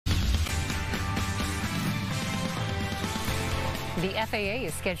The FAA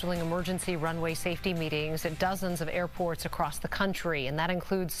is scheduling emergency runway safety meetings at dozens of airports across the country, and that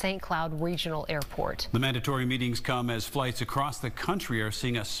includes St. Cloud Regional Airport. The mandatory meetings come as flights across the country are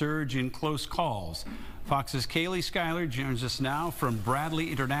seeing a surge in close calls. Fox's Kaylee Schuyler joins us now from Bradley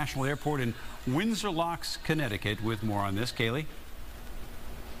International Airport in Windsor Locks, Connecticut, with more on this. Kaylee.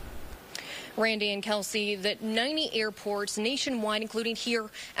 Randy and Kelsey, that 90 airports nationwide, including here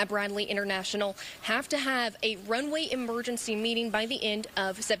at Bradley International, have to have a runway emergency meeting by the end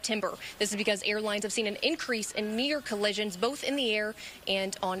of September. This is because airlines have seen an increase in near collisions both in the air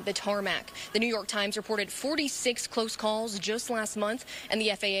and on the tarmac. The New York Times reported 46 close calls just last month, and the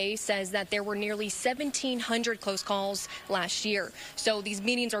FAA says that there were nearly 1,700 close calls last year. So these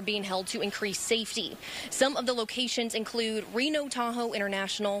meetings are being held to increase safety. Some of the locations include Reno Tahoe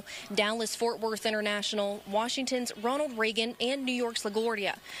International, Dallas Fort Worth International, Washington's Ronald Reagan, and New York's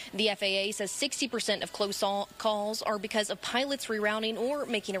LaGuardia. The FAA says 60% of close calls are because of pilots rerouting or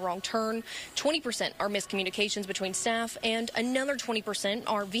making a wrong turn. 20% are miscommunications between staff, and another 20%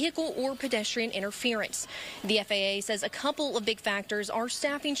 are vehicle or pedestrian interference. The FAA says a couple of big factors are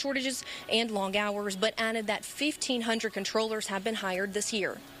staffing shortages and long hours, but added that 1,500 controllers have been hired this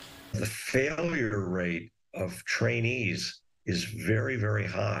year. The failure rate of trainees is very, very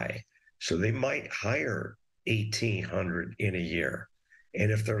high. So they might hire 1,800 in a year.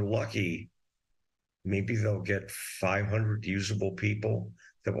 And if they're lucky, maybe they'll get 500 usable people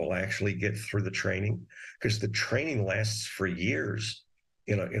that will actually get through the training, because the training lasts for years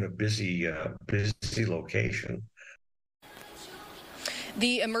in a busy location.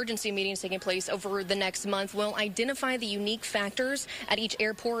 The emergency meetings taking place over the next month will identify the unique factors at each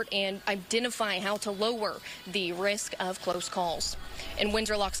airport and identify how to lower the risk of close calls. In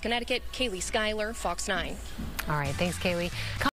Windsor Locks, Connecticut, Kaylee Schuyler, Fox 9. All right, thanks, Kaylee.